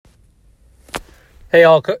Hey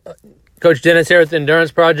all, Coach Dennis here with the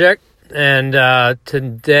Endurance Project, and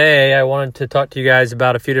today I wanted to talk to you guys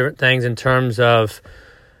about a few different things in terms of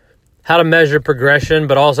how to measure progression,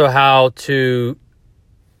 but also how to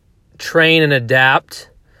train and adapt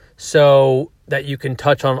so that you can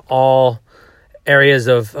touch on all areas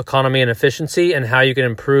of economy and efficiency and how you can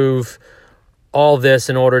improve all this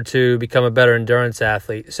in order to become a better endurance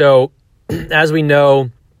athlete. So as we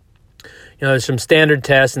know, there's some standard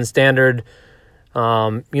tests and standard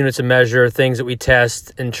units of measure, things that we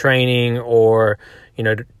test in training or,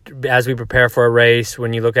 as we prepare for a race.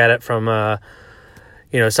 When you look at it from a,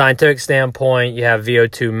 scientific standpoint, you have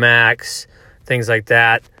VO2 max, things like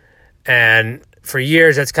that. And for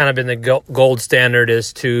years, that's kind of been the gold standard,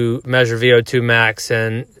 is to measure VO2 max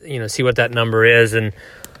and, see what that number is. And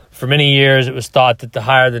for many years, it was thought that the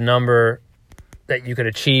higher the number that you could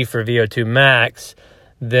achieve for VO2 max,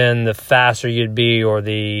 then the faster you'd be, or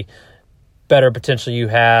the better potential you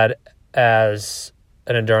had as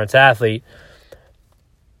an endurance athlete.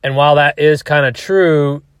 And while that is kind of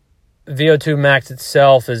true, VO2 max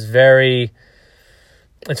itself is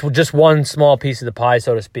it's just one small piece of the pie,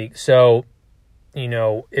 so to speak. So,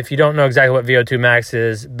 if you don't know exactly what VO2 max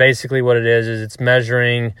is, basically what it is it's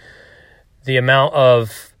measuring the amount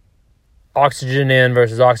of oxygen in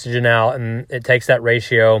versus oxygen out, and it takes that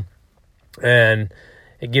ratio and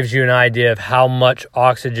it gives you an idea of how much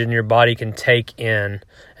oxygen your body can take in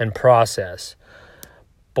and process.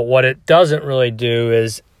 But what it doesn't really do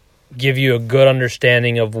is give you a good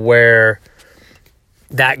understanding of where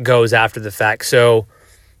that goes after the fact. So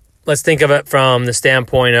let's think of it from the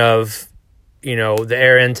standpoint of, the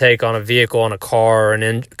air intake on a vehicle, on a car,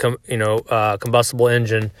 or combustible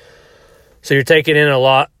engine. So you're taking in a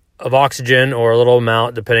lot of oxygen, or a little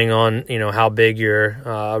amount, depending on, how big your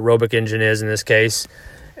aerobic engine is in this case.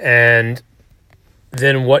 And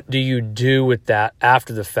then what do you do with that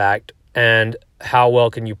after the fact, and how well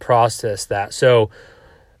can you process that? So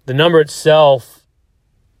the number itself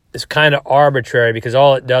is kind of arbitrary, because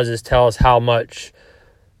all it does is tell us how much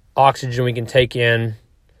oxygen we can take in,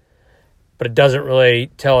 but it doesn't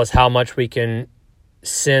really tell us how much we can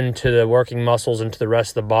send to the working muscles and to the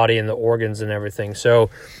rest of the body and the organs and everything. So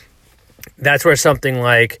that's where something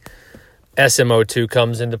like SMO2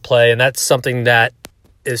 comes into play, and that's something that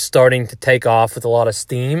is starting to take off with a lot of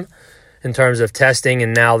steam in terms of testing,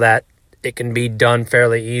 and now that it can be done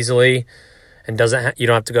fairly easily and you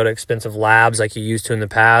don't have to go to expensive labs like you used to in the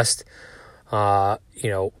past. One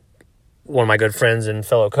of my good friends and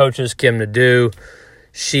fellow coaches, Kim Nadeau,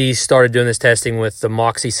 she started doing this testing with the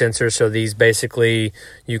Moxie sensor. So these basically,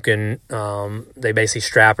 they basically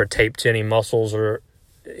strap or tape to any muscles or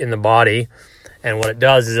in the body. And what it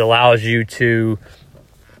does is it allows you to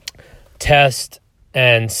test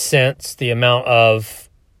and sense the amount of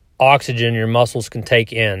oxygen your muscles can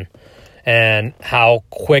take in, and how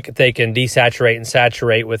quick they can desaturate and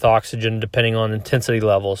saturate with oxygen depending on intensity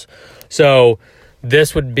levels. So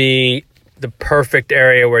this would be the perfect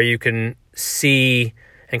area where you can see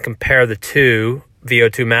and compare the two,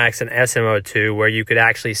 VO2 max and SMO2, where you could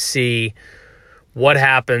actually see what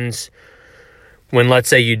happens when, let's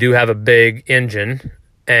say, you do have a big engine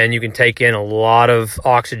and you can take in a lot of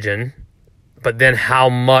oxygen, but then how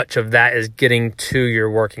much of that is getting to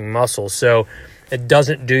your working muscles. So it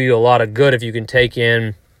doesn't do you a lot of good if you can take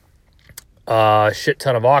in a shit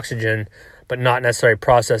ton of oxygen, but not necessarily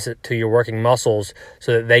process it to your working muscles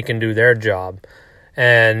so that they can do their job.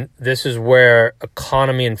 And this is where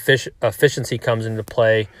economy and efficiency comes into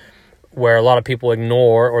play, where a lot of people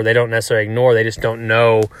ignore, or they don't necessarily ignore, they just don't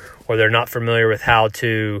know, or they're not familiar with how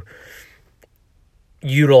to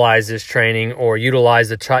utilize this training, or utilize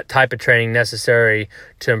the type of training necessary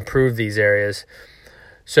to improve these areas.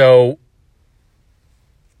 So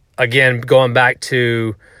again, going back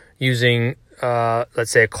to using, let's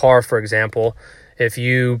say, a car, for example, if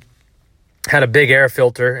you had a big air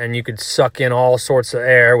filter and you could suck in all sorts of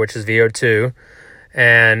air, which is VO2,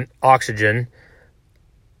 and oxygen,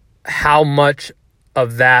 how much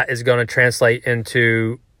of that is going to translate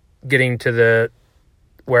into getting to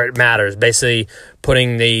where it matters, basically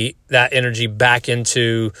putting that energy back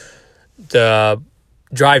into the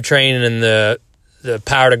drivetrain and the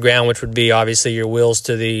power to ground, which would be obviously your wheels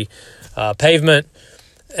to the pavement.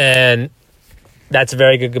 And that's a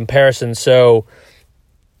very good comparison. So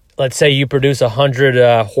let's say you produce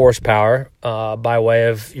 100 horsepower by way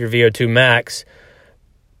of your VO2 max,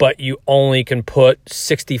 but you only can put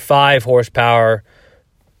 65 horsepower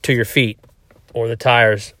to your feet or the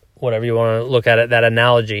tires, whatever you want to look at it, that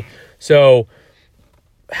analogy. So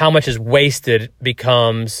how much is wasted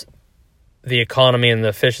becomes the economy and the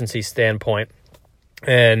efficiency standpoint.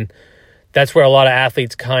 And that's where a lot of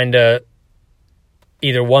athletes kind of,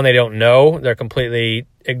 either one, they don't know, they're completely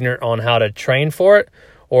ignorant on how to train for it,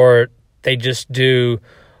 or they just do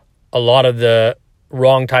a lot of the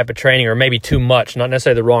wrong type of training, or maybe too much, not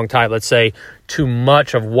necessarily the wrong type, let's say too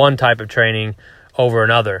much of one type of training over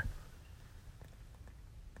another.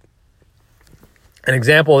 An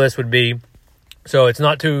example of this would be, so it's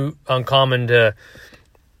not too uncommon to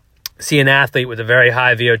see an athlete with a very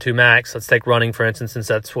high VO2 max. Let's take running, for instance, since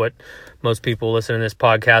that's what most people listening to this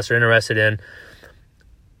podcast are interested in.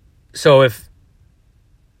 So if,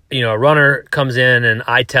 a runner comes in and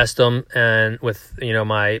I test them and with,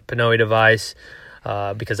 my Pinoe device,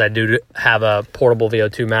 because I do have a portable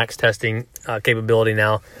VO2 max testing capability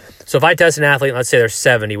now. So if I test an athlete, let's say they're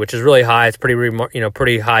 70, which is really high, it's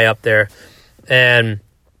pretty high up there, and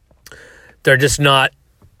they're just not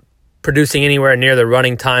producing anywhere near the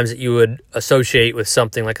running times that you would associate with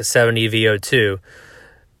something like a 70 VO2,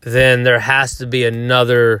 then there has to be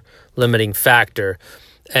another limiting factor.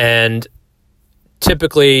 And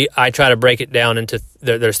typically I try to break it down into,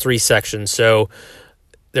 there's three sections. So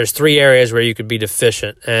there's three areas where you could be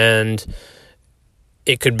deficient, and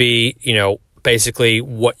it could be, basically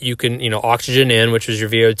what you can, oxygen in, which is your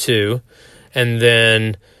VO2, and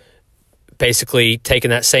then basically taking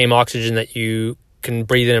that same oxygen that you can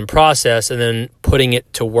breathe in and process, and then putting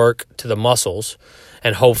it to work to the muscles.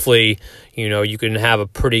 And hopefully, you can have a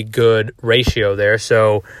pretty good ratio there.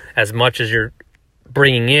 So as much as you're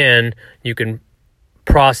bringing in, you can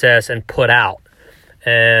process and put out.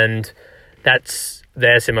 And that's the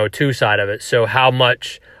SMO2 side of it. So how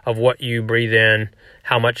much of what you breathe in,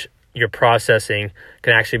 how much you're processing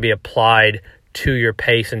can actually be applied to your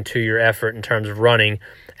pace and to your effort in terms of running,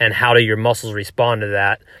 and how do your muscles respond to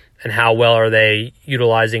that, and how well are they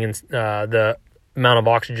utilizing the amount of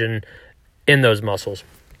oxygen in those muscles.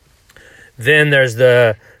 Then there's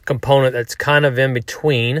the component that's kind of in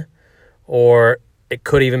between, or it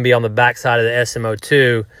could even be on the backside of the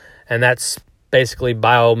SMO2, and that's basically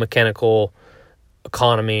biomechanical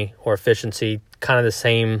economy or efficiency, kind of the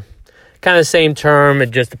same term.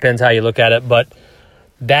 It just depends how you look at it, but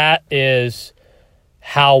that is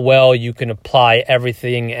how well you can apply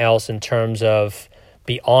everything else in terms of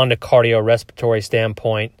beyond a cardiorespiratory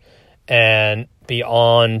standpoint and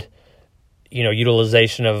beyond,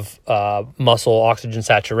 utilization of muscle oxygen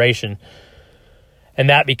saturation. And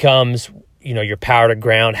that becomes, your power to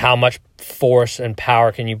ground. How much force and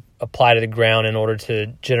power can you apply to the ground in order to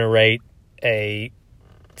generate a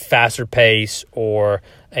faster pace or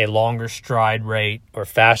a longer stride rate or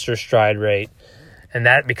faster stride rate? And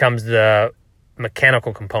that becomes the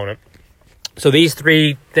mechanical component. So these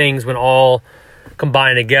three things, when all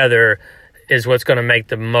combined together, is what's going to make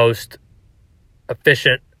the most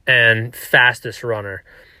efficient and fastest runner.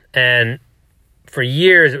 And for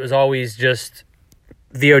years, it was always just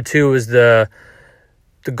VO2 was the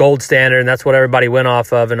gold standard, and that's what everybody went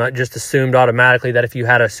off of, and I just assumed automatically that if you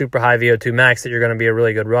had a super high VO2 max that you're going to be a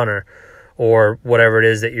really good runner, or whatever it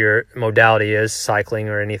is that your modality is, cycling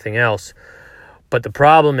or anything else. But the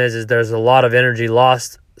problem is there's a lot of energy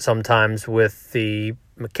lost sometimes with the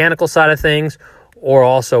mechanical side of things, or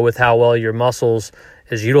also with how well your muscles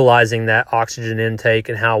is utilizing that oxygen intake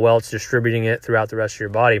and how well it's distributing it throughout the rest of your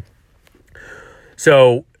body.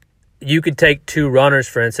 So you could take two runners,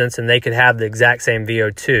 for instance, and they could have the exact same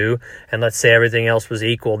VO2, and let's say everything else was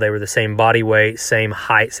equal. They were the same body weight, same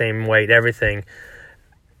height, same weight, everything.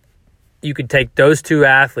 You could take those two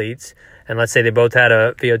athletes, and let's say they both had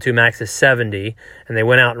a VO2 max of 70, and they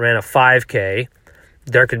went out and ran a 5K.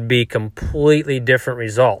 There could be completely different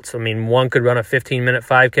results. I mean, one could run a 15-minute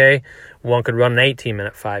 5K, one could run an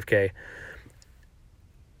 18-minute 5K.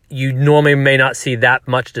 You normally may not see that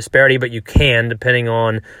much disparity, but you can, depending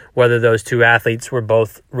on whether those two athletes were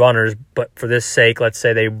both runners. But for this sake, let's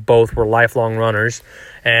say they both were lifelong runners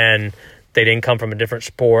and they didn't come from a different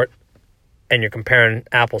sport, and you're comparing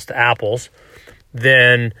apples to apples.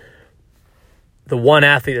 Then the one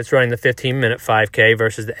athlete that's running the 15-minute 5K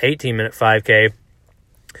versus the 18-minute 5K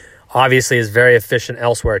obviously is very efficient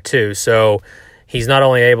elsewhere too. So he's not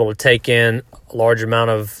only able to take in a large amount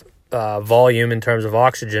of volume in terms of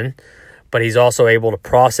oxygen, but he's also able to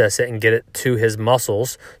process it and get it to his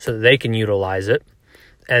muscles so that they can utilize it.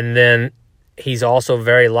 And then he's also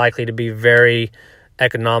very likely to be very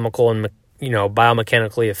economical and,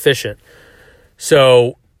 biomechanically efficient.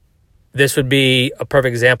 So this would be a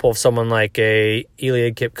perfect example of someone like a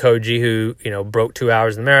Eliud Kipchoge who, broke 2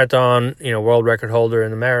 hours in the marathon, world record holder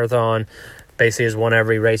in the marathon, basically has won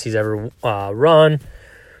every race he's ever run.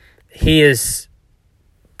 He is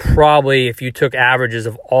probably, if you took averages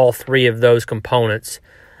of all three of those components,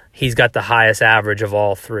 he's got the highest average of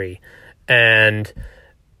all three. And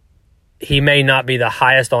he may not be the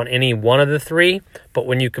highest on any one of the three, but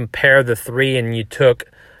when you compare the three and you took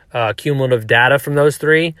cumulative data from those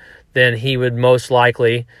three, then he would most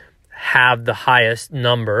likely have the highest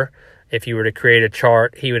number. If you were to create a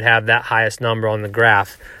chart, he would have that highest number on the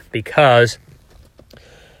graph because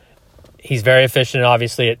he's very efficient,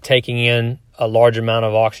 obviously, at taking in a large amount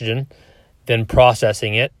of oxygen, then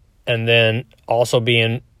processing it, and then also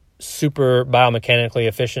being super biomechanically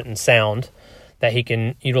efficient and sound that he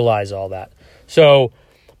can utilize all that. So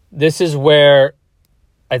this is where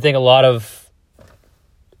I think a lot of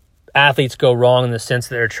athletes go wrong, in the sense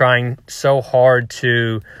that they're trying so hard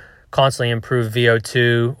to constantly improve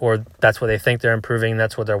VO2, or that's what they think they're improving,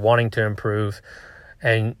 that's what they're wanting to improve.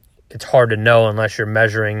 And it's hard to know unless you're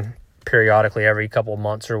measuring periodically every couple of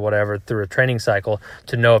months or whatever through a training cycle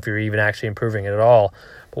to know if you're even actually improving it at all.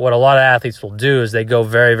 But what a lot of athletes will do is they go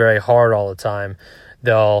very, very hard all the time.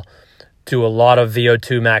 They'll do a lot of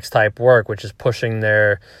VO2 max type work, which is pushing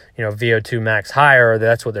their, VO2 max higher.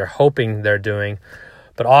 That's what they're hoping they're doing.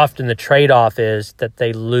 But often the trade-off is that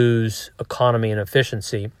they lose economy and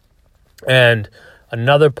efficiency. And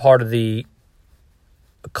another part of the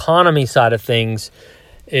economy side of things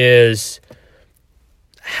is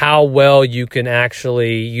how well you can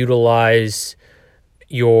actually utilize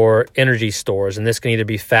your energy stores. And this can either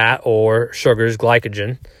be fat or sugars,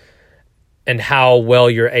 glycogen, and how well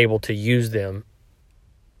you're able to use them.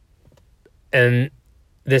 And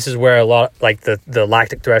this is where a lot, like the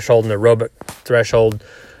lactic threshold and the aerobic threshold,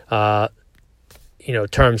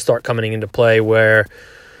 terms start coming into play, where,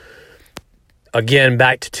 again,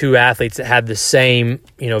 back to two athletes that had the same,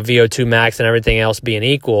 VO2 max and everything else being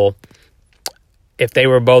equal, if they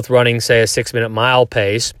were both running, say, a 6-minute mile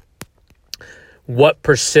pace, what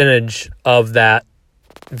percentage of that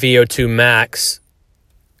VO2 max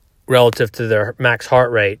relative to their max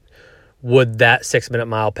heart rate would that 6-minute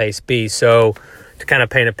mile pace be? So to kind of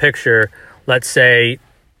paint a picture, let's say,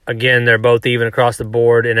 again, they're both even across the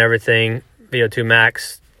board and everything, VO2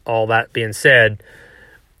 max, all that being said,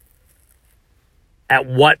 at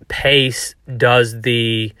what pace does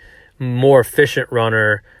the more efficient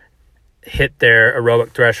runner hit their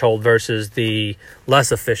aerobic threshold versus the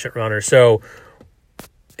less efficient runner? So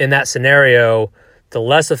in that scenario, the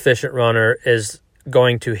less efficient runner is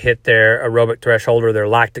going to hit their aerobic threshold or their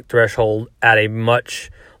lactic threshold at a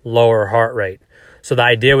much lower heart rate. So the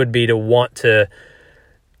idea would be to want to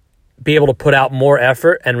be able to put out more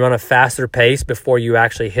effort and run a faster pace before you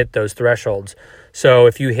actually hit those thresholds. So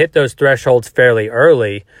if you hit those thresholds fairly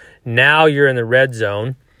early, now you're in the red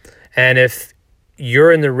zone. And if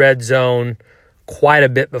you're in the red zone quite a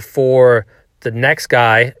bit before the next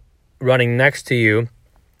guy running next to you,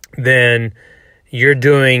 then you're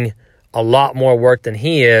doing a lot more work than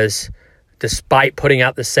he is, despite putting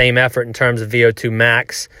out the same effort in terms of VO2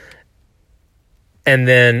 max. And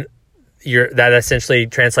then that essentially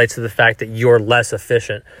translates to the fact that you're less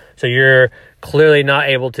efficient. So you're clearly not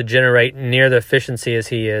able to generate near the efficiency as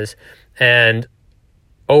he is. And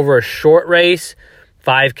over a short race,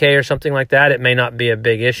 5K or something like that, it may not be a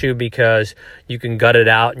big issue because you can gut it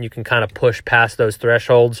out and you can kind of push past those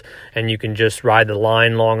thresholds and you can just ride the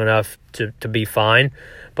line long enough to be fine.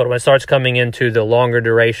 But when it starts coming into the longer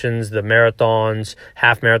durations, the marathons,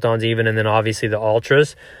 half marathons even, and then obviously the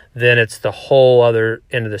ultras, then it's the whole other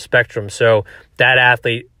end of the spectrum. So that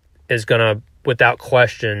athlete is going to, without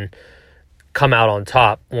question, come out on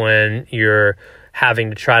top when you're having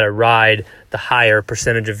to try to ride the higher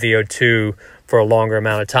percentage of VO2 for a longer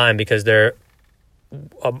amount of time because they're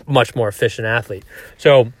a much more efficient athlete.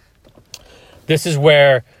 So this is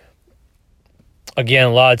where, again,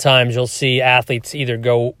 a lot of times you'll see athletes either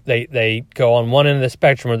they go on one end of the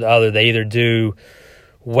spectrum or the other. They either do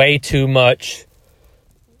way too much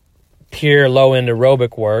pure low-end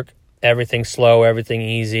aerobic work, everything slow, everything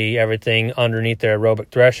easy, everything underneath their aerobic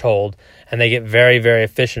threshold, and they get very, very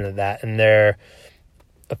efficient at that. And their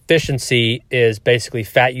efficiency is basically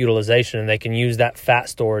fat utilization, and they can use that fat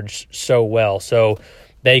storage so well. So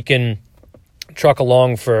they can truck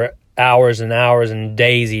along for hours and hours and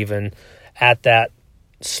days even at that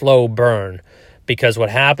slow burn, because what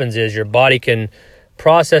happens is your body can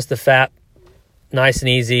process the fat nice and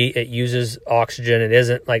easy. It uses oxygen. It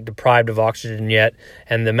isn't like deprived of oxygen yet,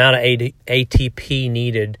 and the amount of ATP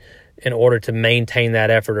needed in order to maintain that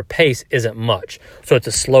effort or pace isn't much. So it's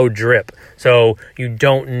a slow drip. So you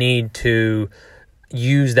don't need to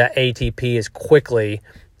use that ATP as quickly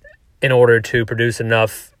in order to produce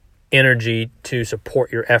enough energy to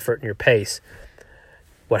support your effort and your pace.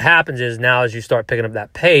 What happens is now as you start picking up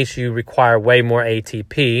that pace, you require way more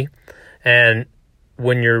ATP. And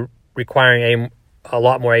when you're requiring a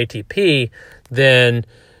lot more ATP, then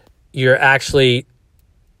you're actually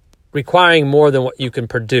requiring more than what you can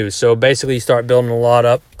produce. So basically, you start building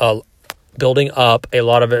up a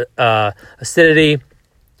lot of acidity,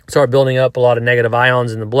 start building up a lot of negative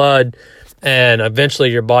ions in the blood, and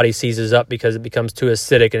eventually your body seizes up because it becomes too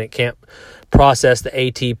acidic and it can't process the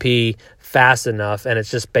ATP fast enough, and it's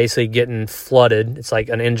just basically getting flooded. It's like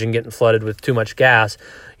an engine getting flooded with too much gas.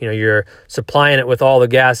 You're supplying it with all the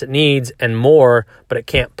gas it needs and more, but it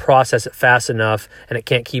can't process it fast enough, and it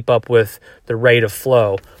can't keep up with the rate of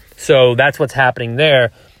flow. So that's what's happening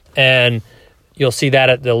there, and you'll see that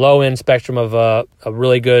at the low end spectrum of a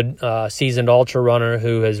really good seasoned ultra runner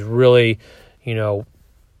who has really,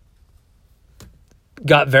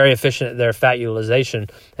 got very efficient at their fat utilization.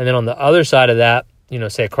 And then on the other side of that,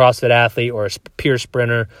 say a CrossFit athlete or a pure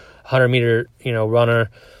sprinter, 100-meter, runner,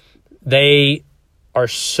 they are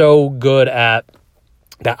so good at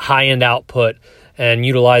that high-end output and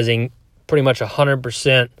utilizing pretty much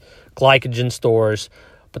 100% glycogen stores.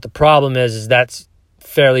 But the problem is that's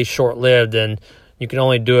fairly short-lived, and you can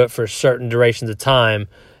only do it for certain durations of time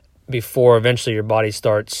before eventually your body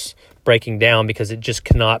starts breaking down because it just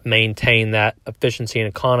cannot maintain that efficiency and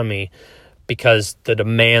economy because the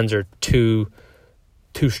demands are too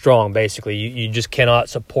strong, basically. You just cannot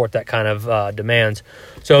support that kind of demands.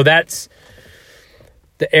 So that's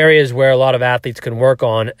the areas where a lot of athletes can work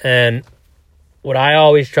on. And what I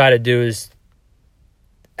always try to do is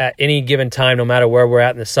at any given time, no matter where we're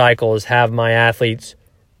at in the cycle, is have my athletes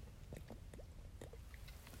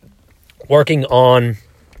working on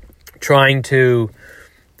trying to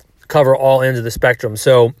cover all ends of the spectrum.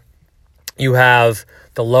 So you have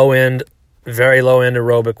the low end, very low end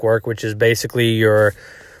aerobic work, which is basically your,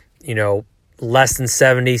 less than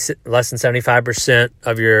 75%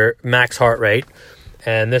 of your max heart rate.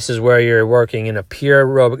 And this is where you're working in a pure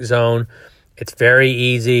aerobic zone. It's very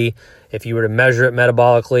easy. If you were to measure it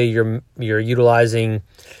metabolically, you're utilizing,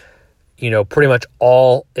 pretty much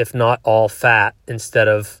all, if not all, fat instead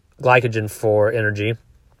of glycogen for energy.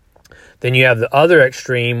 Then you have the other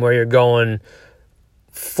extreme where you're going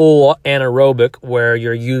full anaerobic, where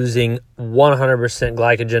you're using 100%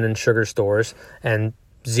 glycogen and sugar stores and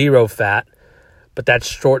zero fat, but that's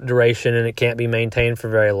short duration and it can't be maintained for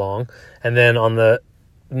very long. And then on the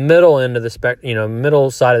middle end of the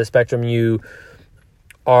middle side of the spectrum, you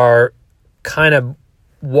are kind of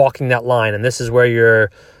walking that line, and this is where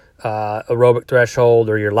your aerobic threshold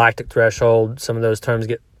or your lactic threshold, some of those terms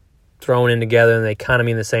get thrown in together and they kind of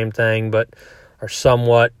mean the same thing but are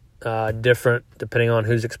somewhat different depending on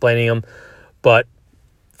who's explaining them. But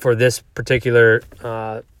for this particular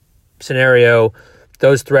scenario,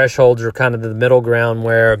 those thresholds are kind of the middle ground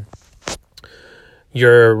where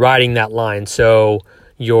you're riding that line. So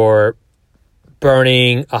you're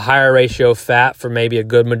burning a higher ratio of fat for maybe a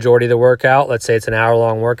good majority of the workout. Let's say it's an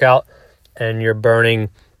hour-long workout, and you're burning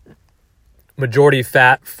majority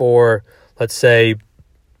fat for, let's say,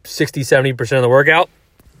 60-70% of the workout.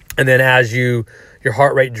 And then as your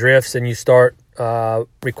heart rate drifts and you start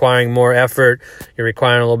requiring more effort, you're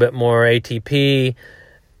requiring a little bit more ATP,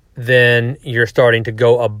 then you're starting to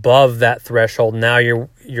go above that threshold. Now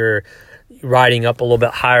you're riding up a little bit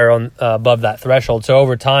higher on above that threshold. So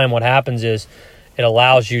over time, what happens is it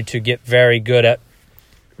allows you to get very good at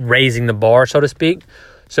raising the bar, so to speak.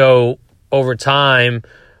 So over time,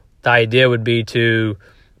 the idea would be to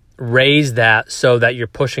raise that so that you're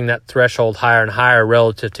pushing that threshold higher and higher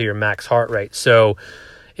relative to your max heart rate. So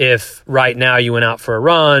if right now you went out for a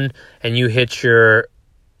run and you hit your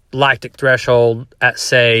lactic threshold at,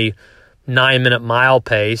 say, 9-minute mile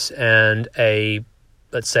pace and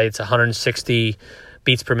let's say it's 160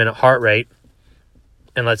 beats per minute heart rate,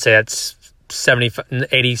 and let's say that's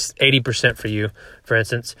 80% for you, for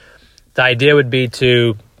instance, the idea would be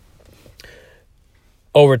to,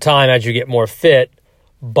 over time, as you get more fit,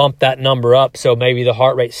 bump that number up so maybe the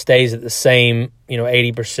heart rate stays at the same,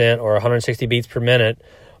 80% or 160 beats per minute.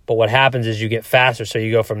 But what happens is you get faster. So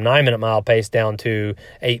you go from 9-minute mile pace down to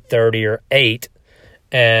 8:30 or 8,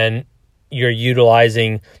 and you're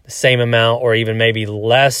utilizing the same amount or even maybe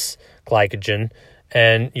less glycogen,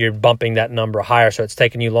 and you're bumping that number higher. So it's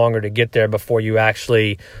taking you longer to get there before you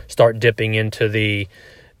actually start dipping into the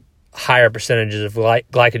higher percentages of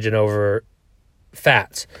glycogen over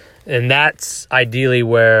fats. And that's ideally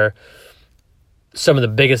where some of the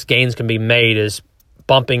biggest gains can be made, is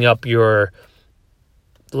bumping up your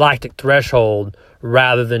lactic threshold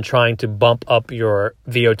rather than trying to bump up your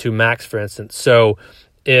VO2 max, for instance. So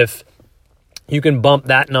if you can bump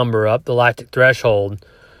that number up, the lactic threshold,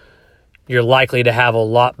 you're likely to have a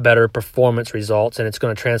lot better performance results, and it's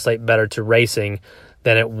going to translate better to racing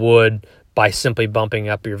than it would by simply bumping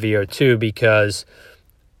up your VO2, because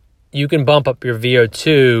you can bump up your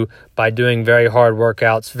VO2 by doing very hard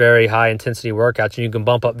workouts, very high intensity workouts, and you can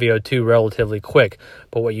bump up VO2 relatively quick.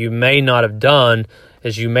 But what you may not have done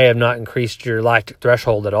is you may have not increased your lactic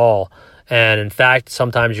threshold at all. And in fact,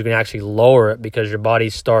 sometimes you can actually lower it because your body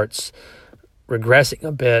starts regressing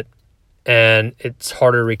a bit, and it's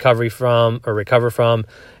harder to recover from,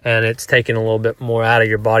 and it's taking a little bit more out of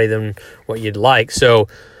your body than what you'd like. So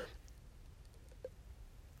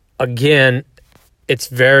again, it's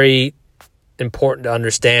very important to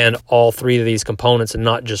understand all three of these components and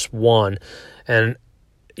not just one. And,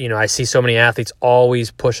 I see so many athletes always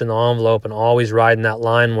pushing the envelope and always riding that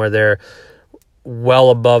line where they're well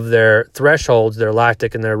above their thresholds, their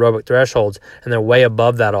lactic and their aerobic thresholds, and they're way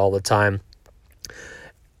above that all the time.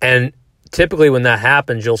 And typically when that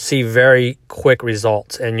happens, you'll see very quick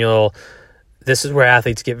results, and this is where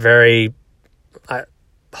athletes get very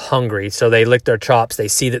hungry. So they lick their chops, they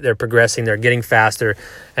see that they're progressing, they're getting faster,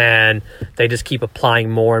 and they just keep applying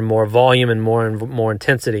more and more volume and more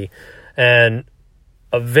intensity. And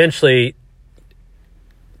eventually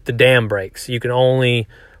the dam breaks. You can only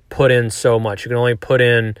put in so much. You can only put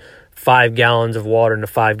in 5 gallons of water in a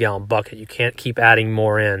 5-gallon bucket. You can't keep adding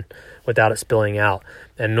more in without it spilling out.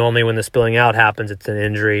 And normally when the spilling out happens, it's an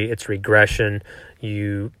injury, it's regression.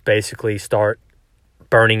 You basically start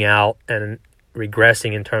burning out and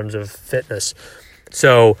regressing in terms of fitness.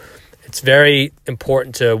 So it's very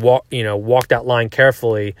important to walk that line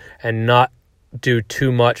carefully and not do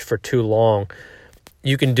too much for too long.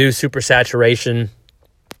 You can do supersaturation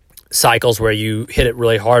cycles where you hit it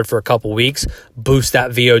really hard for a couple weeks, boost that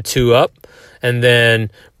VO2 up, and then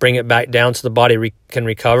bring it back down so the body can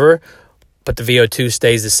recover, but the VO2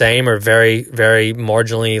 stays the same or very, very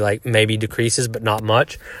marginally, like maybe decreases, but not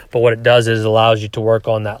much. But what it does is it allows you to work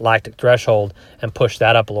on that lactic threshold and push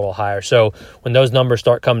that up a little higher. So when those numbers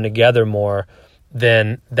start coming together more,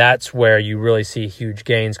 then that's where you really see huge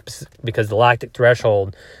gains, because the lactic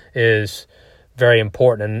threshold is very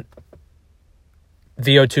important. And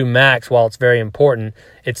VO2 max, while it's very important,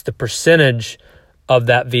 it's the percentage of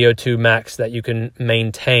that VO2 max that you can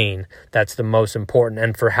maintain that's the most important,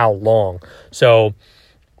 and for how long. So,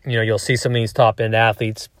 you'll see some of these top-end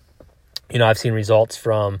athletes. I've seen results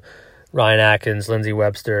from Ryan Atkins, Lindsey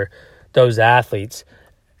Webster, those athletes,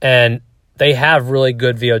 and they have really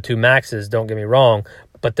good VO2 maxes, don't get me wrong,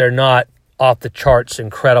 but they're not off the charts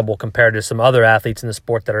incredible compared to some other athletes in the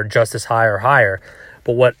sport that are just as high or higher.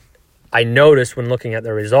 But what I noticed when looking at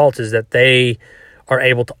their results is that they are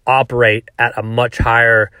able to operate at a much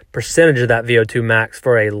higher percentage of that VO2 max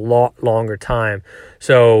for a lot longer time.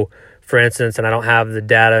 So, for instance, and I don't have the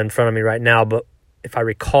data in front of me right now, but if I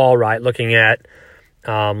recall right, looking at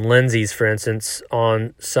Lindsay's, for instance,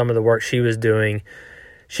 on some of the work she was doing,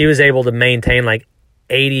 she was able to maintain like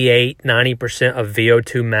 88-90% of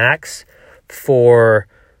VO2 max for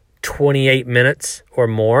 28 minutes or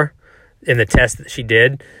more in the test that she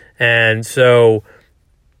did. And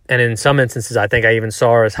in some instances, I think I even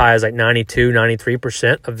saw her as high as like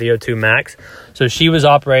 92-93% of VO2 max. So she was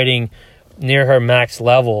operating near her max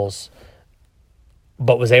levels,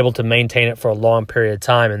 but was able to maintain it for a long period of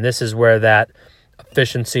time. And this is where that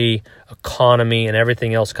efficiency, economy, and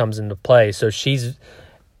everything else comes into play. So she's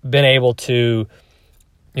been able to,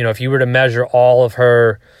 if you were to measure all of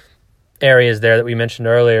her areas there that we mentioned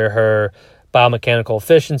earlier, her biomechanical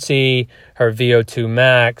efficiency, her VO2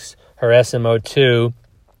 max, her SMO2,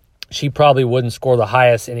 she probably wouldn't score the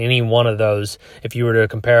highest in any one of those if you were to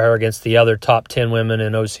compare her against the other top 10 women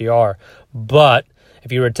in OCR. But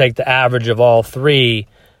if you were to take the average of all three,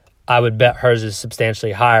 I would bet hers is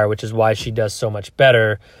substantially higher, which is why she does so much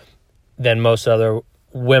better than most other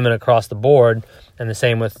women across the board. And the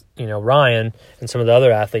same with, Ryan and some of the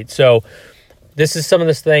other athletes. So this is some of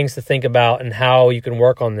the things to think about and how you can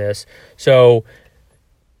work on this. So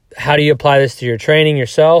how do you apply this to your training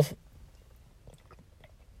yourself?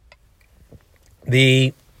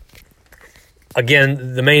 The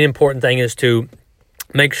main important thing is to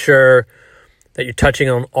make sure that you're touching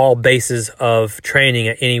on all bases of training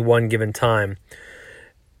at any one given time.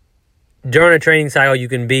 During a training cycle, you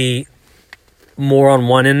can be more on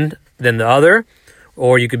one end than the other,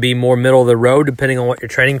 or you could be more middle of the road depending on what you're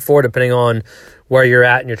training for, depending on where you're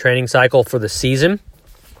at in your training cycle for the season.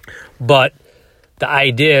 But the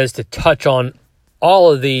idea is to touch on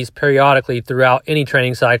all of these periodically throughout any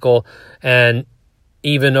training cycle, and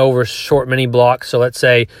even over short mini blocks. So let's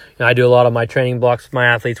say I do a lot of my training blocks with my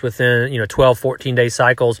athletes within 12, 14-day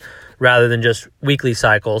cycles rather than just weekly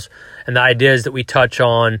cycles. And the idea is that we touch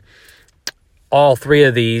on all three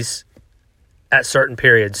of these at certain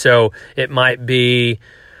periods. So it might be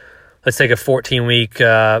let's take a 14-week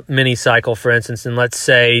mini cycle, for instance, and let's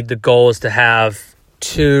say the goal is to have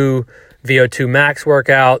 2 VO2 max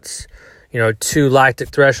workouts, 2 lactic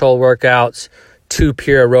threshold workouts, 2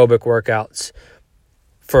 pure aerobic workouts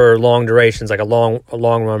for long durations, like a long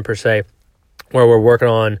run per se, where we're working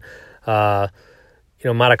on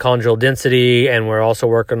mitochondrial density, and we're also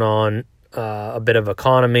working on a bit of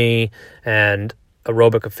economy and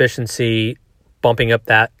aerobic efficiency, bumping up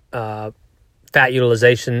that fat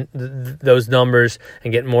utilization, those numbers,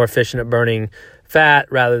 and getting more efficient at burning fat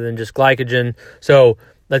rather than just glycogen. So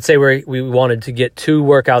let's say we wanted to get 2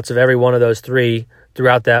 workouts of every one of those 3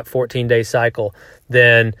 throughout that 14-day cycle.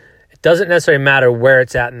 Then it doesn't necessarily matter where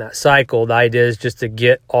it's at in that cycle. The idea is just to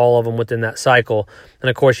get all of them within that cycle. And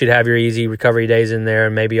of course, you'd have your easy recovery days in there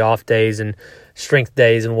and maybe off days and strength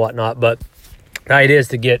days and whatnot. But the idea is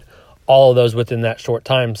to get all of those within that short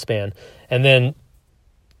time span. And then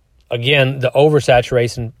again, the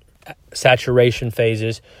saturation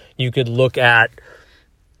phases, you could look at,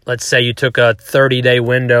 let's say you took a 30-day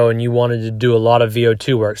window and you wanted to do a lot of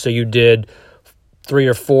VO2 work. So you did 3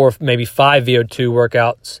 or 4, maybe 5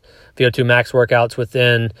 VO2 max workouts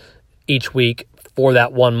within each week for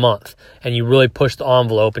that 1 month. And you really pushed the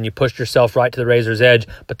envelope and you pushed yourself right to the razor's edge,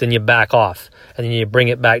 but then you back off and then you bring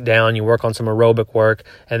it back down. You work on some aerobic work,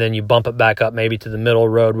 and then you bump it back up maybe to the middle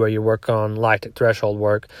road where you work on lactic threshold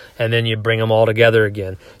work, and then you bring them all together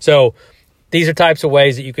again. So these are types of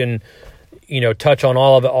ways that you can touch on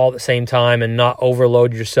all of it all at the same time and not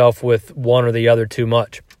overload yourself with one or the other too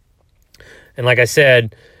much. And like I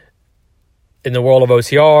said, in the world of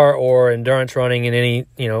OCR or endurance running in any,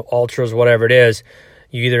 ultras, whatever it is,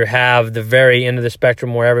 you either have the very end of the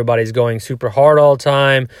spectrum where everybody's going super hard all the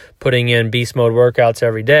time, putting in beast mode workouts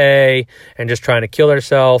every day and just trying to kill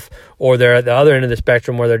themselves, or they're at the other end of the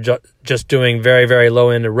spectrum where they're just doing very, very low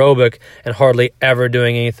end aerobic and hardly ever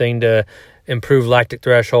doing anything to improve lactic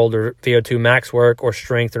threshold or VO2 max work or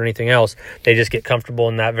strength or anything else. They just get comfortable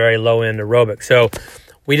in that very low end aerobic. So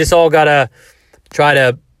we just all got to try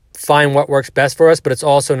to find what works best for us, but it's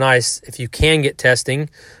also nice if you can get testing,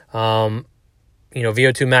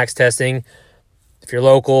 VO2 max testing. If you're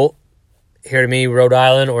local here to me, Rhode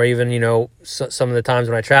Island, or even, some of the times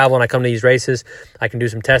when I travel and I come to these races, I can do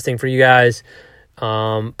some testing for you guys.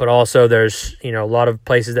 But also there's, a lot of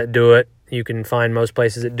places that do it. You can find most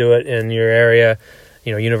places that do it in your area,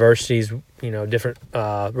 universities, different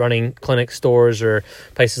running clinic stores or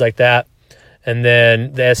places like that. And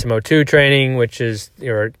then the SMO2 training,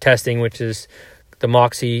 testing, which is the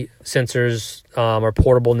Moxie sensors are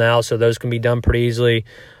portable now, so those can be done pretty easily.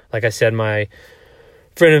 Like I said, my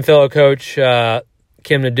friend and fellow coach,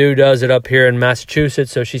 Kim Nadeau, does it up here in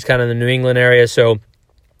Massachusetts, so she's kind of in the New England area. So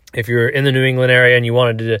if you're in the New England area and you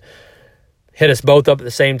wanted to hit us both up at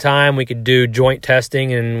the same time, we could do joint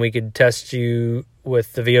testing, and we could test you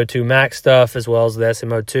with the VO2 max stuff as well as the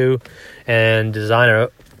SMO2 and design a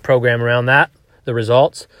program around that, the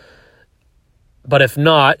results. But if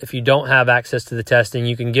not, if you don't have access to the testing,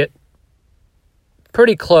 you can get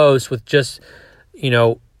pretty close with just,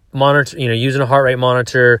 monitor, using a heart rate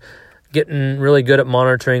monitor, getting really good at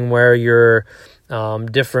monitoring where your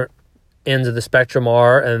different ends of the spectrum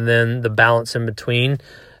are, and then the balance in between,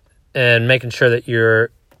 and making sure that you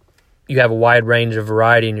have a wide range of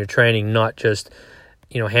variety in your training, not just,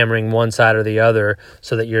 hammering one side or the other,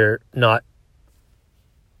 so that you're not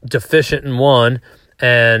deficient in one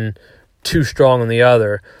and too strong on the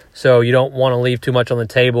other. So you don't want to leave too much on the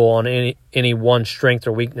table on any one strength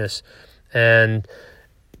or weakness, and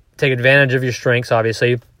take advantage of your strengths,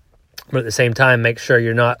 obviously, but at the same time, make sure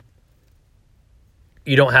you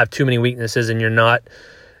don't have too many weaknesses, and you're not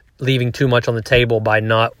leaving too much on the table by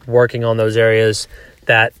not working on those areas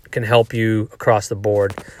that can help you across the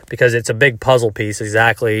board, because it's a big puzzle piece,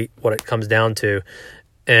 exactly what it comes down to.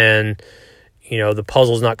 And the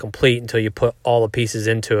puzzle's not complete until you put all the pieces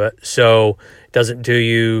into it. So it doesn't do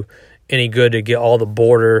you any good to get all the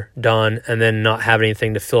border done and then not have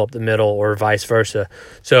anything to fill up the middle, or vice versa.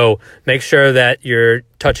 So make sure that you're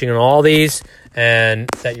touching on all these and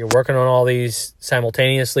that you're working on all these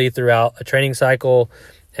simultaneously throughout a training cycle.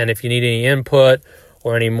 And if you need any input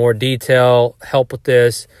or any more detail, help with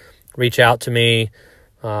this, reach out to me.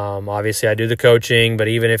 Obviously, I do the coaching, but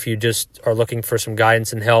even if you just are looking for some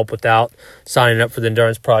guidance and help without signing up for the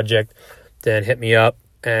Endurance Project, then hit me up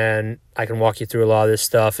and I can walk you through a lot of this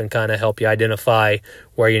stuff and kind of help you identify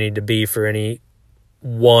where you need to be for any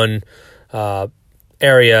one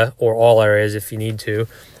area or all areas if you need to.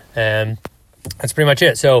 And that's pretty much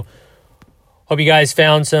it. So hope you guys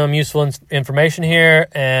found some useful information here.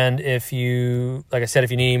 And if you, like I said,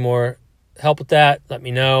 if you need any more help with that, let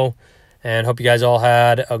me know. And hope you guys all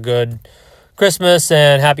had a good Christmas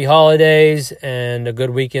and happy holidays and a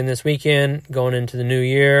good weekend this weekend going into the new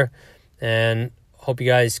year. And hope you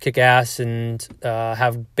guys kick ass and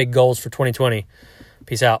have big goals for 2020.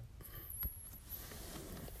 Peace out.